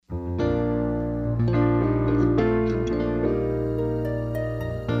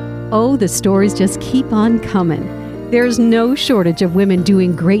Oh, the stories just keep on coming. There's no shortage of women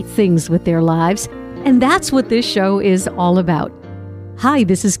doing great things with their lives, and that's what this show is all about. Hi,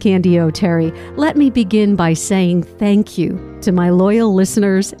 this is Candy O'Terry. Let me begin by saying thank you to my loyal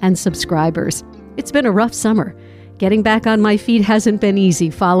listeners and subscribers. It's been a rough summer. Getting back on my feet hasn't been easy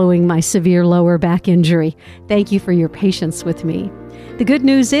following my severe lower back injury. Thank you for your patience with me. The good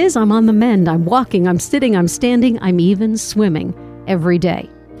news is I'm on the mend. I'm walking, I'm sitting, I'm standing, I'm even swimming every day.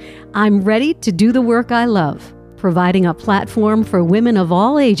 I'm ready to do the work I love, providing a platform for women of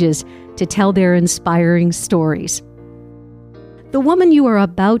all ages to tell their inspiring stories. The woman you are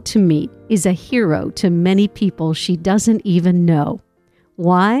about to meet is a hero to many people she doesn't even know.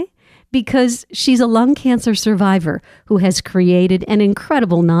 Why? Because she's a lung cancer survivor who has created an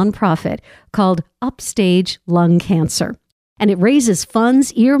incredible nonprofit called Upstage Lung Cancer, and it raises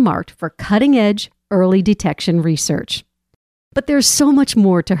funds earmarked for cutting-edge early detection research. But there's so much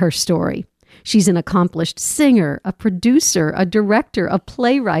more to her story. She's an accomplished singer, a producer, a director, a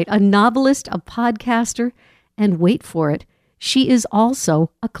playwright, a novelist, a podcaster, and wait for it, she is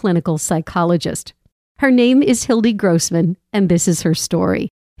also a clinical psychologist. Her name is Hildy Grossman, and this is her story.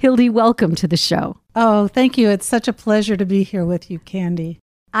 Hildy, welcome to the show. Oh, thank you. It's such a pleasure to be here with you, Candy.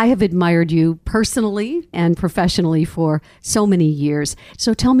 I have admired you personally and professionally for so many years.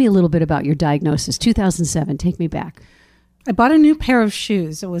 So tell me a little bit about your diagnosis. 2007, take me back. I bought a new pair of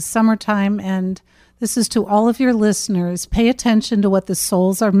shoes. It was summertime, and this is to all of your listeners. Pay attention to what the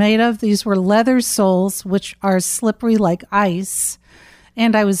soles are made of. These were leather soles, which are slippery like ice.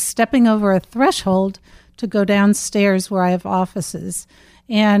 And I was stepping over a threshold to go downstairs where I have offices.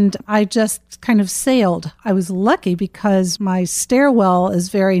 And I just kind of sailed. I was lucky because my stairwell is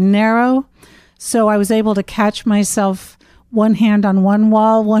very narrow. So I was able to catch myself one hand on one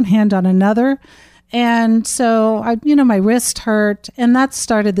wall, one hand on another. And so, my wrist hurt, and that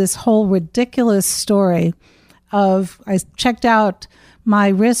started this whole ridiculous story of I checked out, my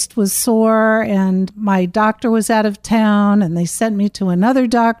wrist was sore, and my doctor was out of town, and they sent me to another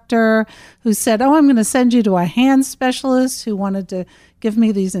doctor who said, I'm going to send you to a hand specialist who wanted to give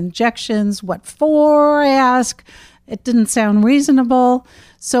me these injections. What for? I asked. It didn't sound reasonable.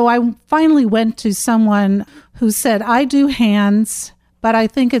 So I finally went to someone who said, I do hands, but I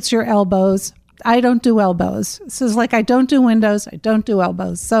think it's your elbows. I don't do elbows. So it's like, I don't do windows. I don't do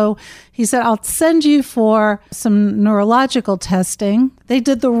elbows. So he said, I'll send you for some neurological testing. They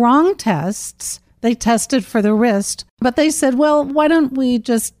did the wrong tests. They tested for the wrist, but they said, well, why don't we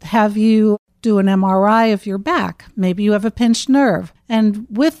just have you do an MRI of your back? Maybe you have a pinched nerve. And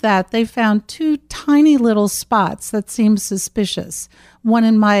with that, they found two tiny little spots that seemed suspicious. One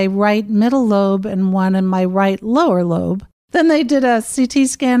in my right middle lobe and one in my right lower lobe. Then they did a CT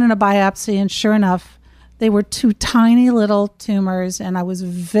scan and a biopsy, and sure enough, they were two tiny little tumors, and I was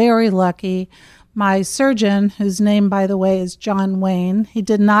very lucky. My surgeon, whose name, by the way, is John Wayne, he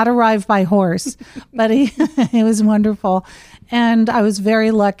did not arrive by horse, but he was wonderful, and I was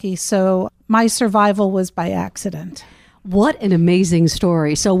very lucky, so my survival was by accident. What an amazing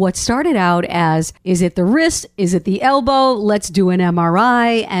story. So what started out as, is it the wrist? Is it the elbow? Let's do an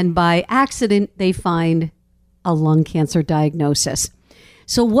MRI, and by accident, they find a lung cancer diagnosis.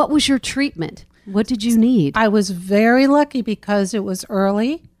 So what was your treatment? What did you need? I was very lucky because it was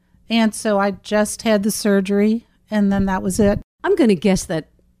early. And so I just had the surgery and then that was it. I'm going to guess that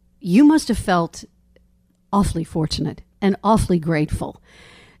you must have felt awfully fortunate and awfully grateful.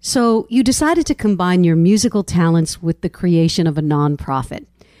 So you decided to combine your musical talents with the creation of a nonprofit.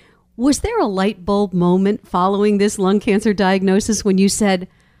 Was there a light bulb moment following this lung cancer diagnosis when you said,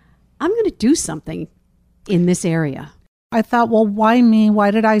 I'm going to do something in this area? I thought, well, why me?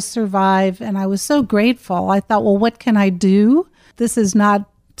 Why did I survive? And I was so grateful. I thought, well, what can I do? This is not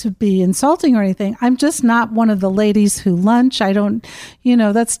to be insulting or anything. I'm just not one of the ladies who lunch. I don't,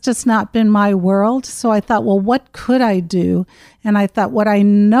 that's just not been my world. So I thought, well, what could I do? And I thought, what I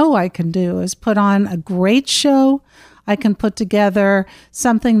know I can do is put on a great show. I can put together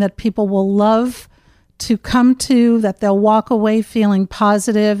something that people will love to come to, that they'll walk away feeling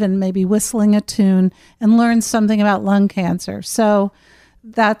positive and maybe whistling a tune and learn something about lung cancer. So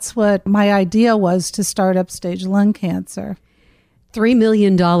that's what my idea was, to start Upstage Lung Cancer. $3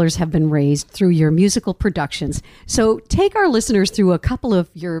 million have been raised through your musical productions. So take our listeners through a couple of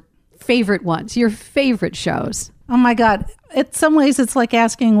your favorite ones, your favorite shows. Oh my God. In some ways, it's like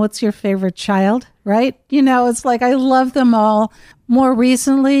asking, what's your favorite child, right? It's like, I love them all. More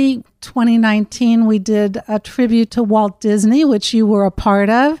recently, 2019, we did a tribute to Walt Disney, which you were a part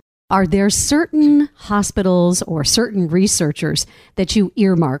of. Are there certain hospitals or certain researchers that you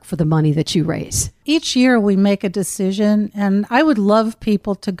earmark for the money that you raise? Each year we make a decision, and I would love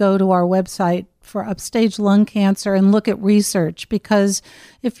people to go to our website for Upstage Lung Cancer and look at research, because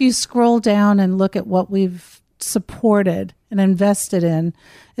if you scroll down and look at what we've supported and invested in,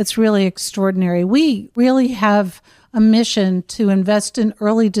 it's really extraordinary. We really have a mission to invest in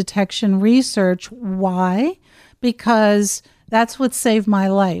early detection research. Why? Because that's what saved my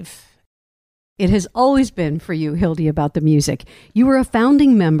life. It has always been for you, Hildy, about the music. You were a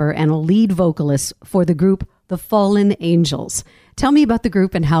founding member and a lead vocalist for the group The Follen Angels. Tell me about the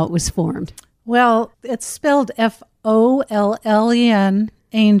group and how it was formed. Well, it's spelled Follen,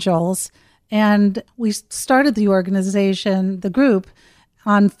 Angels, and we started the organization, the group,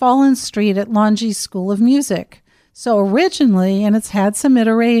 on Follen Street at Longy School of Music. So originally, and it's had some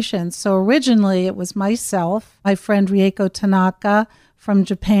iterations, so originally it was myself, my friend Rieko Tanaka from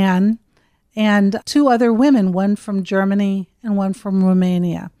Japan, and two other women, one from Germany and one from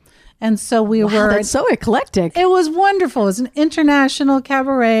Romania. And so we were... That's so eclectic. It was wonderful. It was an international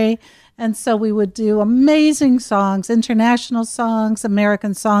cabaret. And so we would do amazing songs, international songs,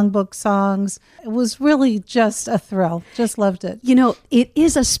 American songbook songs. It was really just a thrill. Just loved it. You know, it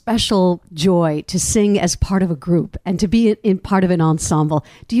is a special joy to sing as part of a group and to be in part of an ensemble.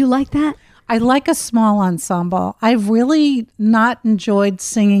 Do you like that? I like a small ensemble. I've really not enjoyed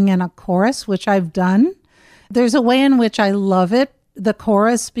singing in a chorus, which I've done. There's a way in which I love it, the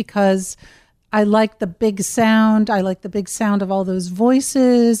chorus, because I like the big sound. I like the big sound of all those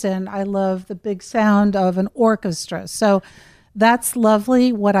voices, and I love the big sound of an orchestra. So that's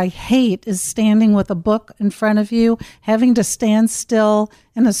lovely. What I hate is standing with a book in front of you, having to stand still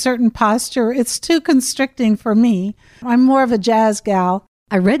in a certain posture. It's too constricting for me. I'm more of a jazz gal.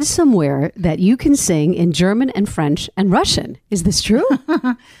 I read somewhere that you can sing in German and French and Russian. Is this true?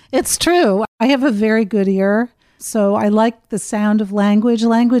 It's true. I have a very good ear. So I like the sound of language.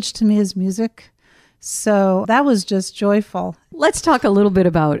 Language to me is music. So that was just joyful. Let's talk a little bit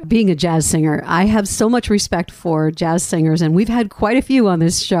about being a jazz singer. I have so much respect for jazz singers, and we've had quite a few on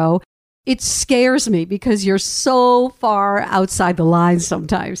this show. It scares me because you're so far outside the lines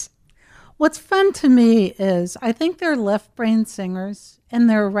sometimes. What's fun to me is I think there are left-brain singers and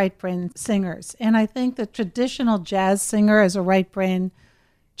there are right-brain singers. And I think the traditional jazz singer is a right-brain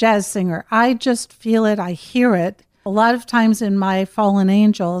jazz singer. I just feel it. I hear it. A lot of times in my Follen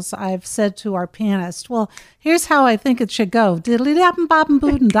Angels, I've said to our pianist, well, here's how I think it should go.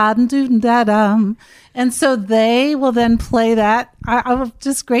 And so they will then play that. I'm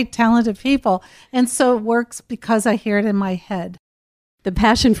just great, talented people. And so it works because I hear it in my head. The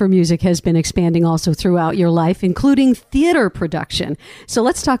passion for music has been expanding also throughout your life, including theater production. So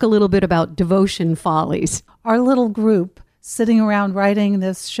let's talk a little bit about Devotion Follies. Our little group sitting around writing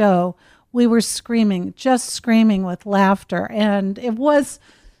this show, we were screaming, just screaming with laughter. And it was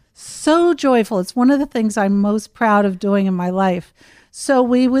so joyful. It's one of the things I'm most proud of doing in my life. So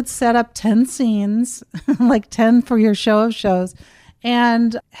we would set up 10 scenes, like 10 for your show of shows,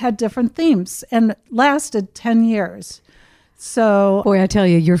 and had different themes and lasted 10 years. So, boy, I tell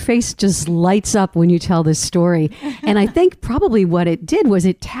you, your face just lights up when you tell this story. And I think probably what it did was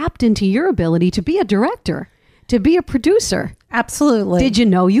it tapped into your ability to be a director, to be a producer. Absolutely. Did you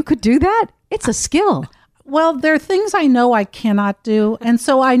know you could do that? It's a skill. Well, there are things I know I cannot do. And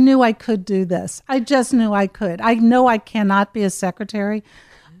so I knew I could do this. I just knew I could. I know I cannot be a secretary.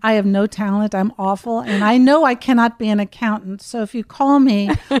 I have no talent. I'm awful. And I know I cannot be an accountant. So if you call me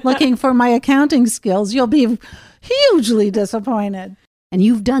looking for my accounting skills, you'll be hugely disappointed. And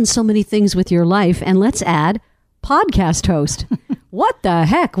you've done so many things with your life. And let's add podcast host. What the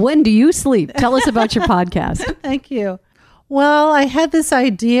heck? When do you sleep? Tell us about your podcast. Thank you. Well, I had this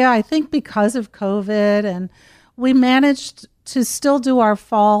idea, I think because of COVID, and we managed to still do our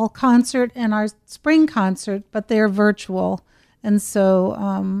fall concert and our spring concert, but they're virtual. And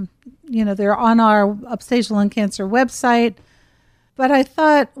so, they're on our Upstage Lung Cancer website. But I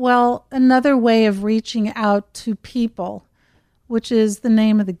thought, well, another way of reaching out to people, which is the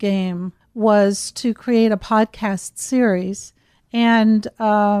name of the game, was to create a podcast series. And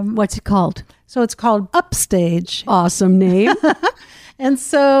what's it called? So it's called Upstage. Awesome name. And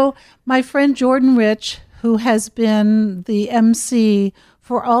so my friend Jordan Rich, who has been the MC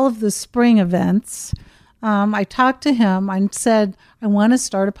for all of the spring events, I talked to him. I said, I want to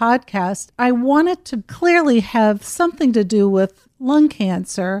start a podcast. I want it to clearly have something to do with lung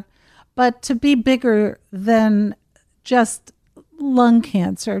cancer, but to be bigger than just lung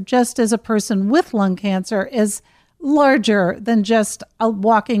cancer. Just as a person with lung cancer is larger than just a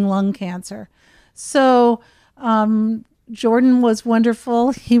walking lung cancer. So Jordan was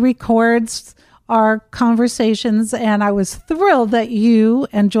wonderful. He records our conversations, and I was thrilled that you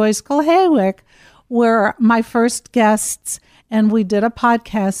and Joyce Kulhawick were my first guests, and we did a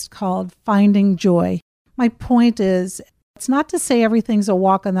podcast called Finding Joy. My point is, it's not to say everything's a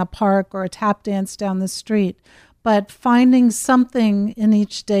walk in the park or a tap dance down the street, but finding something in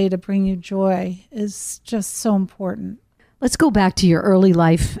each day to bring you joy is just so important. Let's go back to your early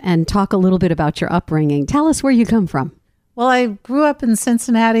life and talk a little bit about your upbringing. Tell us where you come from. Well, I grew up in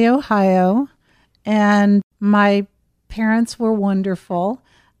Cincinnati, Ohio, and my parents were wonderful.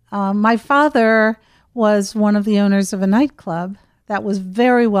 My father was one of the owners of a nightclub that was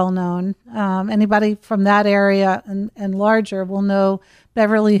very well known. Anybody from that area and larger will know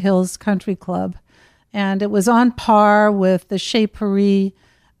Beverly Hills Country Club. And it was on par with the Chez Paris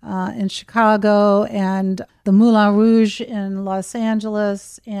in Chicago and the Moulin Rouge in Los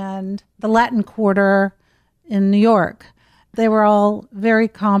Angeles and the Latin Quarter in New York. They were all very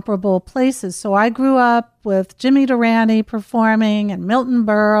comparable places. So I grew up with Jimmy Durante performing and Milton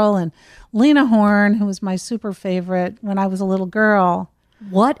Berle and Lena Horne, who was my super favorite when I was a little girl.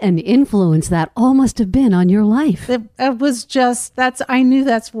 What an influence that all must have been on your life. It was just, I knew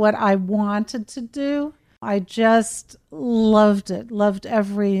that's what I wanted to do. I just loved it, loved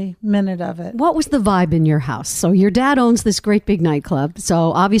every minute of it. What was the vibe in your house? So your dad owns this great big nightclub.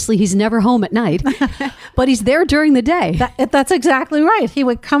 So obviously he's never home at night, but he's there during the day. That's exactly right. He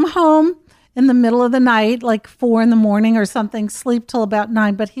would come home in the middle of the night, like 4 a.m. or something, sleep till about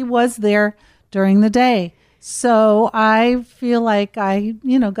 9, but he was there during the day. So I feel like I,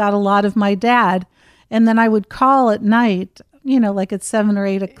 got a lot of my dad. And then I would call at night, like at 7 or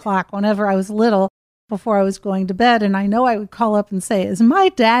 8 o'clock, whenever I was little, before I was going to bed. And I know I would call up and say, is my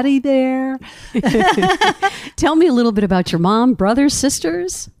daddy there? Tell me a little bit about your mom, brothers,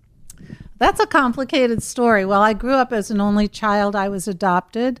 sisters. That's a complicated story. Well, I grew up as an only child. I was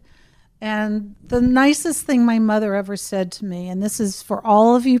adopted. And the nicest thing my mother ever said to me, and this is for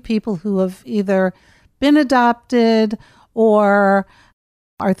all of you people who have either been adopted or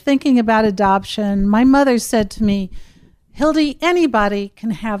are thinking about adoption, my mother said to me, Hildy, anybody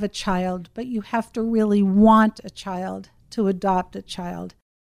can have a child, but you have to really want a child to adopt a child.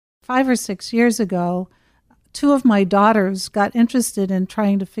 5 or 6 years ago, 2 of my daughters got interested in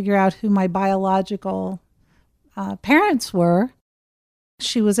trying to figure out who my biological parents were.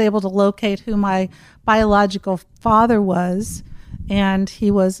 She was able to locate who my biological father was, and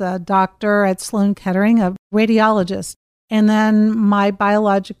he was a doctor at Sloan Kettering, a radiologist. And then my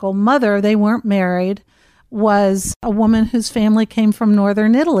biological mother, they weren't married, was a woman whose family came from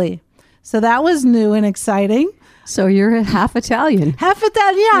northern Italy. So that was new and exciting. So you're half Italian. Half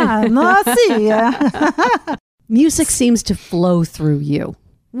Italian, sì. Music seems to flow through you.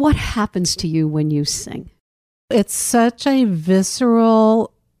 What happens to you when you sing? It's such a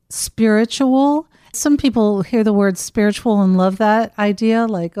visceral, spiritual. Some people hear the word spiritual and love that idea,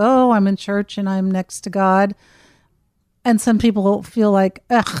 like, oh, I'm in church and I'm next to God. And some people feel like,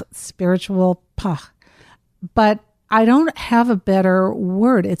 ugh, spiritual, pah. But I don't have a better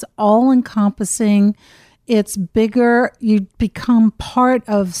word. It's all-encompassing. It's bigger. You become part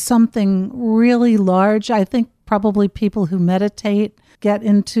of something really large. I think probably people who meditate get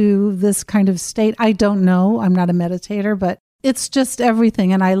into this kind of state. I don't know. I'm not a meditator, but it's just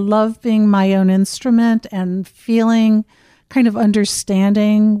everything. And I love being my own instrument and feeling, kind of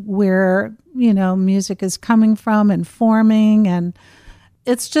understanding where, music is coming from and forming. And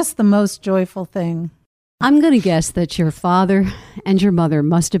it's just the most joyful thing. I'm going to guess that your father and your mother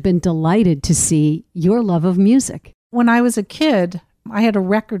must have been delighted to see your love of music. When I was a kid, I had a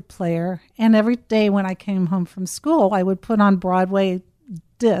record player, and every day when I came home from school, I would put on Broadway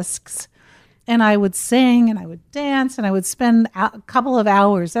discs, and I would sing, and I would dance, and I would spend a couple of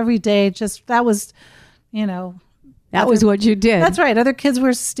hours every day. That was what you did. That's right. Other kids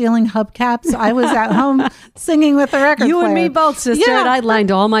were stealing hubcaps. I was at home singing with the record You player. and me both, sister. Yeah. And I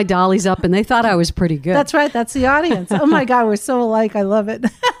lined all my dollies up, and they thought I was pretty good. That's right. That's the audience. Oh, my God. We're so alike. I love it.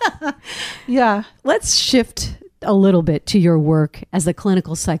 Yeah. Let's shift a little bit to your work as a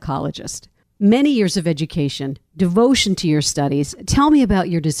clinical psychologist. Many years of education, devotion to your studies. Tell me about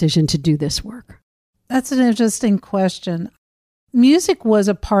your decision to do this work. That's an interesting question. Music was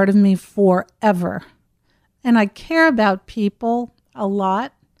a part of me forever. And I care about people a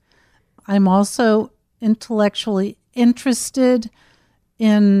lot. I'm also intellectually interested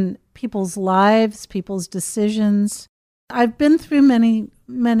in people's lives, people's decisions. I've been through many,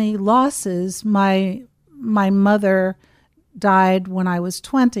 many losses. My mother died when I was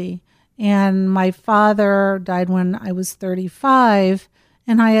 20, and my father died when I was 35.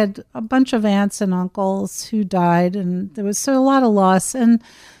 And I had a bunch of aunts and uncles who died, and there was a lot of loss. And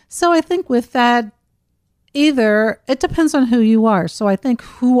so I think with that, either it depends on who you are. So I think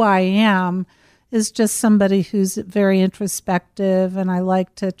who I am is just somebody who's very introspective, and I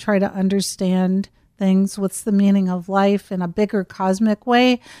like to try to understand things. What's the meaning of life in a bigger cosmic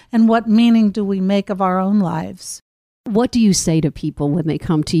way? And what meaning do we make of our own lives? What do you say to people when they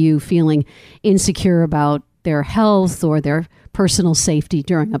come to you feeling insecure about their health or their personal safety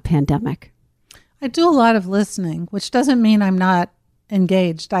during a pandemic? I do a lot of listening, which doesn't mean I'm not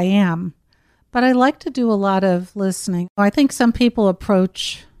engaged. I am. But I like to do a lot of listening. I think some people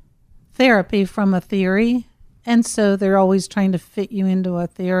approach therapy from a theory, and so they're always trying to fit you into a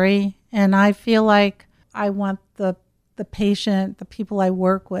theory. And I feel like I want the patient, the people I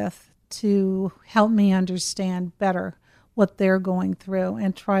work with, to help me understand better what they're going through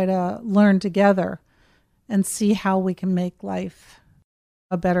and try to learn together and see how we can make life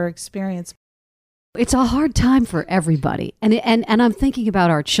a better experience. It's a hard time for everybody. And I'm thinking about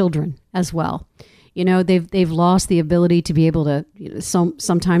our children as well. You know, they've lost the ability to be able to,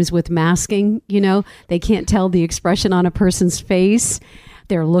 sometimes with masking, they can't tell the expression on a person's face.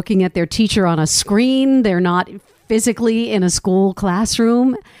 They're looking at their teacher on a screen. They're not physically in a school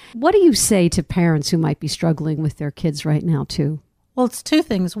classroom. What do you say to parents who might be struggling with their kids right now, too? Well, it's two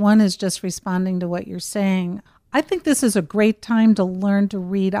things. One is just responding to what you're saying. I think this is a great time to learn to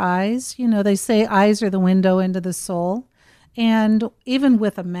read eyes. They say eyes are the window into the soul. And even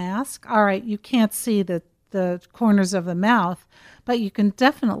with a mask, all right, you can't see the corners of the mouth, but you can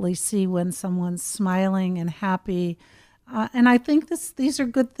definitely see when someone's smiling and happy. And I think these are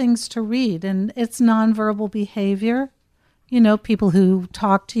good things to read. And it's nonverbal behavior. People who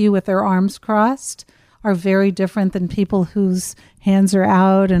talk to you with their arms crossed are very different than people whose hands are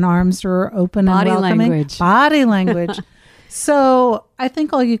out and arms are open and welcoming. Body language. So I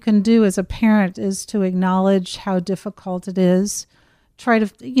think all you can do as a parent is to acknowledge how difficult it is. Try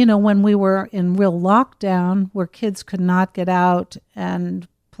to, when we were in real lockdown where kids could not get out and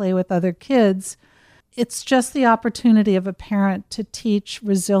play with other kids, it's just the opportunity of a parent to teach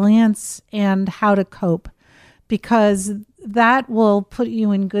resilience and how to cope, because that will put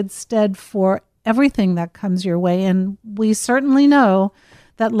you in good stead for everything that comes your way. And we certainly know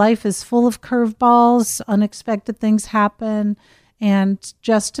that life is full of curveballs, unexpected things happen. And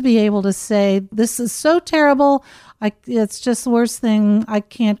just to be able to say, this is so terrible, it's just the worst thing, I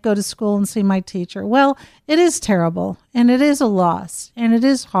can't go to school and see my teacher. Well, it is terrible, and it is a loss, and it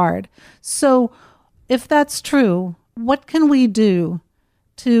is hard. So if that's true, what can we do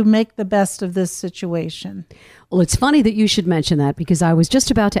to make the best of this situation? Well, it's funny that you should mention that, because I was just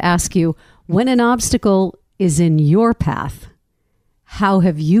about to ask you, when an obstacle is in your path, how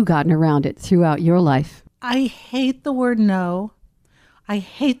have you gotten around it throughout your life? I hate the word no. I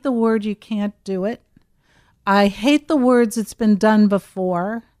hate the word you can't do it. I hate the words it's been done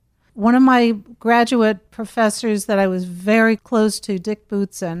before. One of my graduate professors that I was very close to, Dick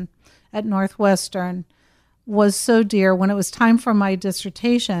Bootson at Northwestern, was so dear. When it was time for my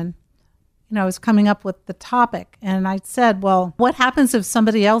dissertation, I was coming up with the topic, and I said, well, what happens if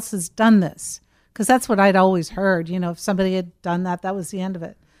somebody else has done this? Because that's what I'd always heard. If somebody had done that, that was the end of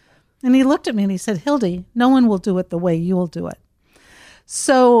it. And he looked at me and he said, Hildy, no one will do it the way you will do it.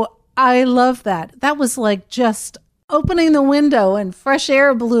 So I love that. That was like just opening the window, and fresh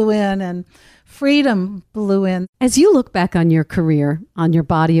air blew in and freedom blew in. As you look back on your career, on your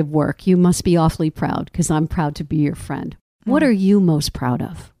body of work, you must be awfully proud, because I'm proud to be your friend. What are you most proud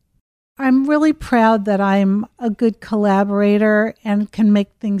of? I'm really proud that I'm a good collaborator and can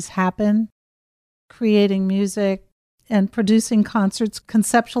make things happen, creating music and producing concerts,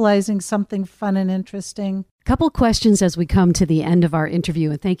 conceptualizing something fun and interesting. A couple questions as we come to the end of our interview,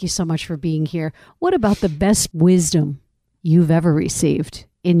 and thank you so much for being here. What about the best wisdom you've ever received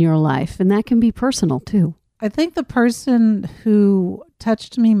in your life? And that can be personal too. I think the person who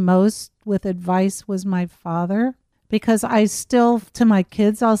touched me most with advice was my father, because I still, to my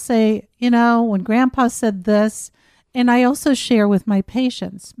kids, I'll say, when Grandpa said this, and I also share with my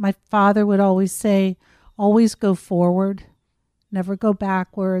patients. My father would always say, always go forward, never go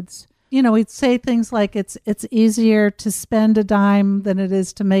backwards. He'd say things like, it's easier to spend a dime than it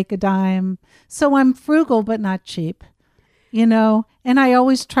is to make a dime. So I'm frugal, but not cheap, and I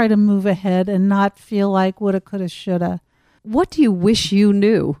always try to move ahead and not feel like woulda, coulda, shoulda. What do you wish you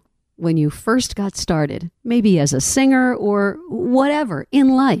knew when you first got started, maybe as a singer or whatever in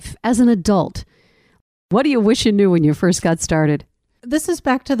life as an adult? What do you wish you knew when you first got started? This is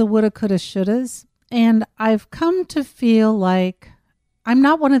back to the woulda, coulda, shouldas. And I've come to feel like I'm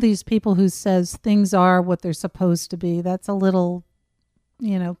not one of these people who says things are what they're supposed to be. That's a little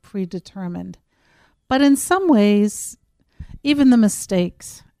predetermined. But in some ways, even the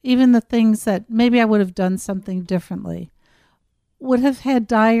mistakes, even the things that maybe I would have done something differently, would have had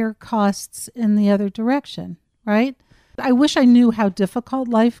dire costs in the other direction, right? I wish I knew how difficult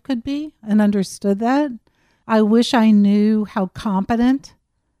life could be and understood that. I wish I knew how competent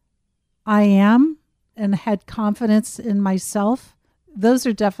I am and had confidence in myself. Those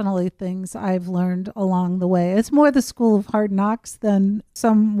are definitely things I've learned along the way. It's more the school of hard knocks than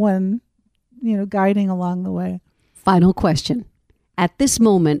someone, guiding along the way. Final question. At this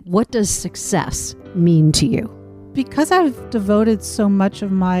moment, what does success mean to you? Because I've devoted so much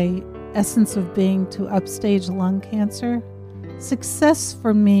of my essence of being to upstage lung cancer, success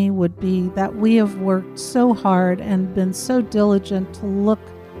for me would be that we have worked so hard and been so diligent to look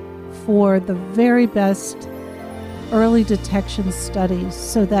for the very best early detection studies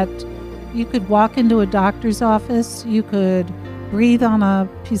so that you could walk into a doctor's office, you could breathe on a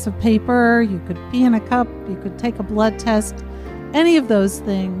piece of paper, you could pee in a cup, you could take a blood test, any of those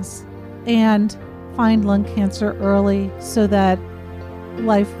things, and find lung cancer early so that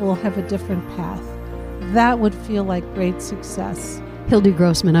life will have a different path. That would feel like great success. Hildy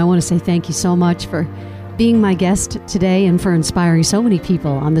Grossman, I want to say thank you so much for being my guest today and for inspiring so many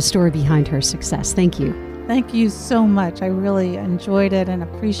people on the story behind her success. Thank you. Thank you so much. I really enjoyed it and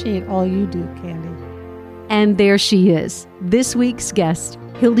appreciate all you do, Candy. And there she is, this week's guest,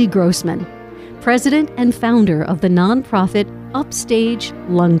 Hildy Grossman, president and founder of the nonprofit Upstage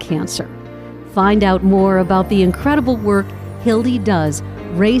Lung Cancer. Find out more about the incredible work Hildy does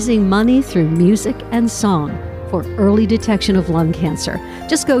raising money through music and song for early detection of lung cancer.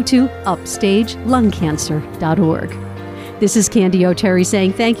 Just go to upstagelungcancer.org. This is Candy O'Terry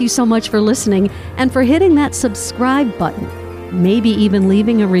saying thank you so much for listening and for hitting that subscribe button. Maybe even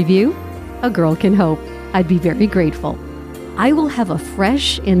leaving a review. A girl can hope. I'd be very grateful. I will have a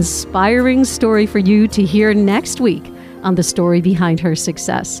fresh, inspiring story for you to hear next week on the story behind her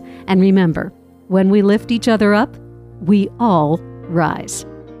success. And remember, when we lift each other up, we all rise.